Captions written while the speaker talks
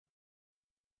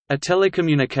A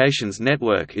telecommunications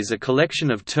network is a collection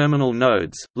of terminal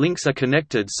nodes. Links are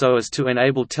connected so as to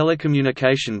enable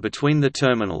telecommunication between the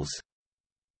terminals.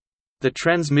 The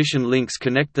transmission links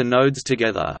connect the nodes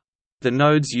together. The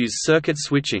nodes use circuit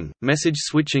switching, message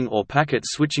switching or packet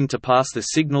switching to pass the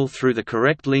signal through the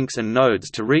correct links and nodes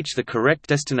to reach the correct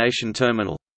destination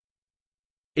terminal.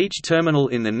 Each terminal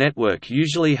in the network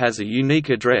usually has a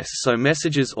unique address so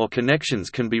messages or connections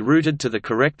can be routed to the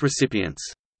correct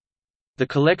recipients. The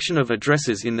collection of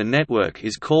addresses in the network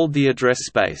is called the address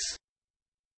space.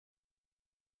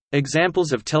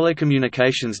 Examples of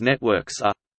telecommunications networks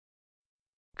are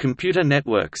computer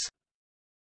networks,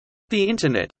 the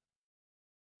Internet,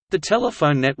 the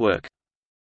telephone network,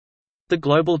 the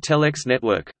global telex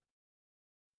network,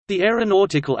 the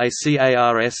aeronautical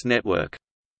ACARS network.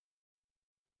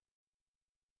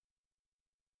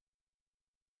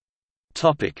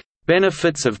 Topic: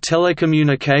 Benefits of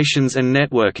telecommunications and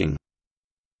networking.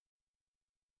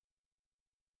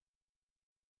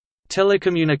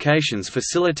 Telecommunications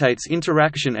facilitates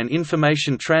interaction and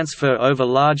information transfer over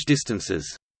large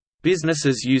distances.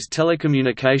 Businesses use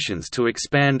telecommunications to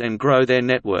expand and grow their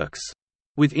networks.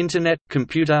 With Internet,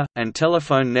 computer, and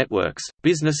telephone networks,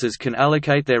 businesses can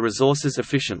allocate their resources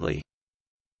efficiently.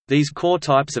 These core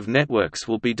types of networks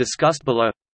will be discussed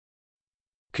below.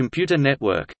 Computer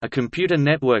network. A computer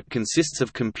network consists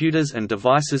of computers and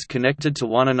devices connected to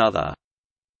one another.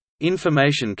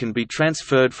 Information can be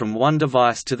transferred from one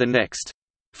device to the next.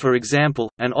 For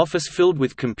example, an office filled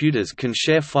with computers can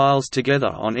share files together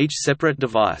on each separate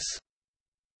device.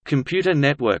 Computer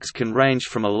networks can range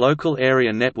from a local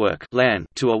area network (LAN)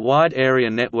 to a wide area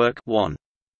network (WAN).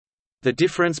 The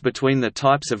difference between the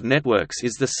types of networks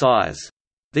is the size.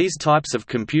 These types of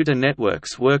computer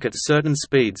networks work at certain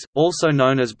speeds, also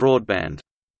known as broadband.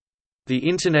 The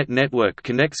Internet network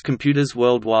connects computers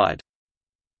worldwide.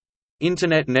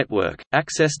 Internet network –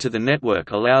 access to the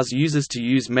network allows users to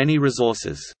use many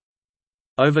resources.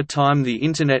 Over time the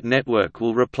Internet network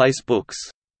will replace books.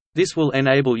 This will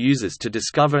enable users to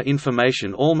discover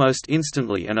information almost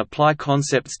instantly and apply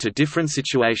concepts to different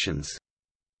situations.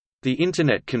 The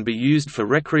Internet can be used for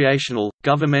recreational,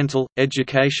 governmental,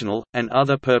 educational, and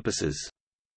other purposes.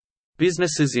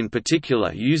 Businesses in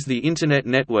particular use the Internet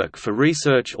network for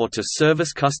research or to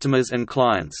service customers and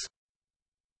clients.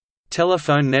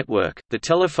 Telephone network – the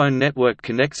telephone network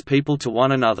connects people to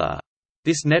one another.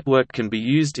 This network can be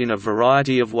used in a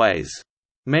variety of ways.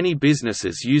 Many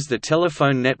businesses use the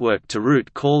telephone network to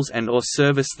route calls and or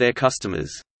service their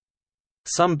customers.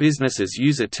 Some businesses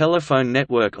use a telephone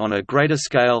network on a greater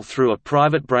scale through a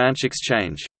private branch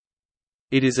exchange.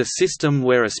 It is a system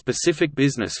where a specific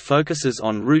business focuses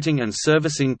on routing and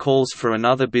servicing calls for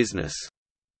another business.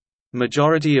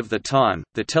 Majority of the time,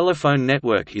 the telephone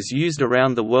network is used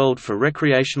around the world for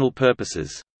recreational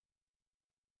purposes.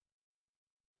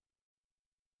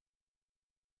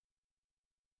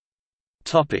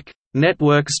 Topic: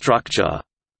 Network structure.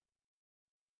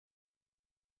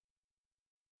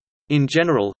 In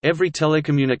general, every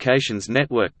telecommunications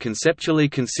network conceptually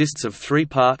consists of three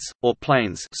parts, or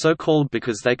planes, so called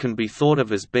because they can be thought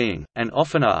of as being, and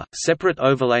often are, separate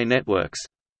overlay networks.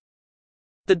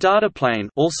 The data plane,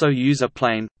 also user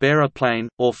plane, bearer plane,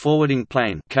 or forwarding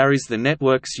plane, carries the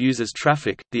network's users'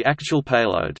 traffic, the actual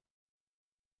payload.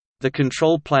 The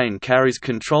control plane carries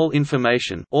control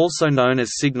information, also known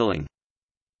as signaling.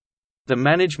 The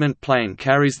management plane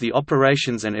carries the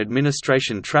operations and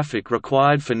administration traffic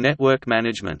required for network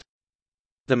management.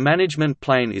 The management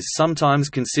plane is sometimes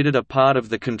considered a part of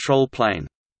the control plane.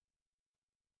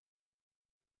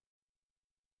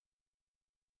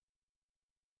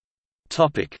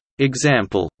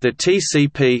 Example, the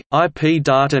TCP/IP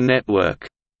data network.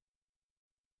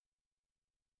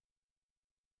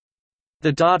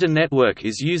 The data network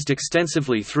is used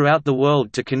extensively throughout the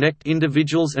world to connect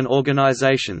individuals and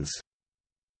organizations.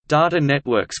 Data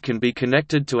networks can be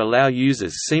connected to allow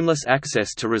users seamless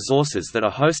access to resources that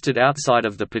are hosted outside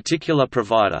of the particular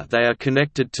provider they are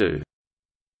connected to.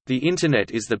 The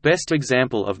Internet is the best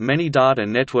example of many data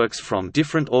networks from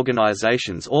different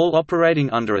organizations all operating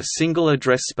under a single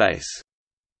address space.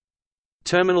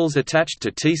 Terminals attached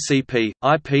to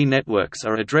TCP/IP networks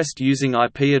are addressed using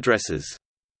IP addresses.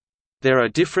 There are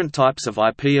different types of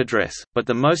IP address, but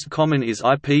the most common is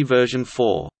IP version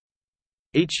 4.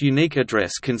 Each unique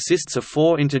address consists of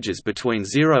 4 integers between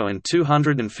 0 and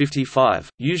 255,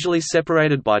 usually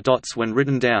separated by dots when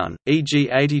written down, e.g.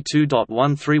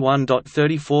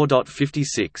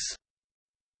 82.131.34.56.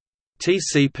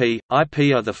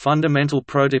 TCP/IP are the fundamental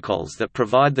protocols that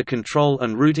provide the control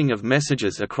and routing of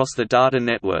messages across the data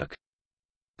network.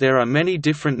 There are many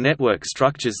different network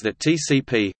structures that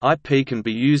TCP/IP can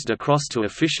be used across to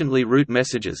efficiently route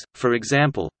messages, for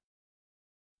example,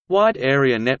 Wide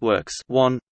Area Networks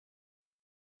 (WAN),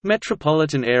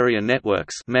 Metropolitan Area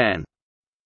Networks (MAN),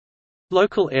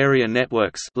 Local Area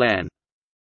Networks (LAN),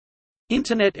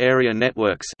 Internet Area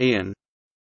Networks (IAN),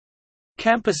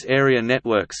 Campus Area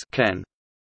Networks (CAN),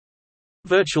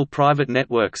 Virtual Private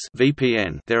Networks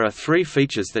 (VPN). There are three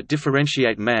features that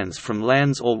differentiate MANs from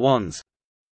LANs or WANs.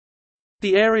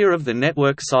 The area of the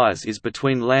network size is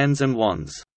between LANs and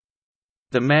WANs.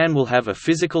 The MAN will have a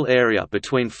physical area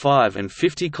between 5 and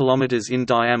 50 km in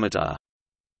diameter.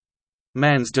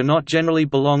 MANs do not generally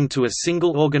belong to a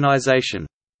single organization.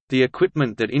 The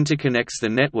equipment that interconnects the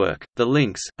network, the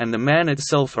links, and the MAN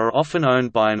itself are often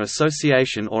owned by an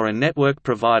association or a network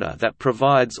provider that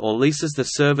provides or leases the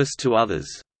service to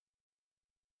others.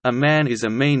 A MAN is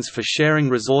a means for sharing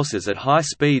resources at high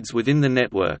speeds within the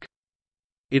network.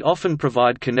 It often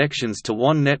provides connections to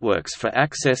WAN networks for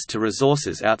access to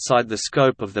resources outside the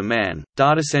scope of the MAN.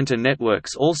 Data center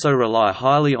networks also rely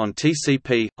highly on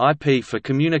TCP/IP for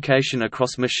communication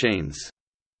across machines.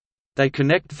 They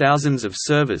connect thousands of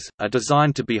servers, are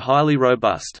designed to be highly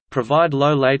robust, provide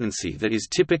low latency that is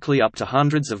typically up to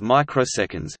hundreds of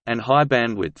microseconds, and high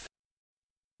bandwidth.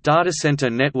 Data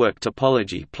center network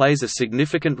topology plays a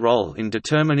significant role in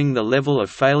determining the level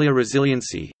of failure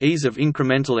resiliency, ease of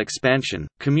incremental expansion,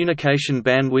 communication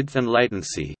bandwidth and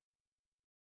latency.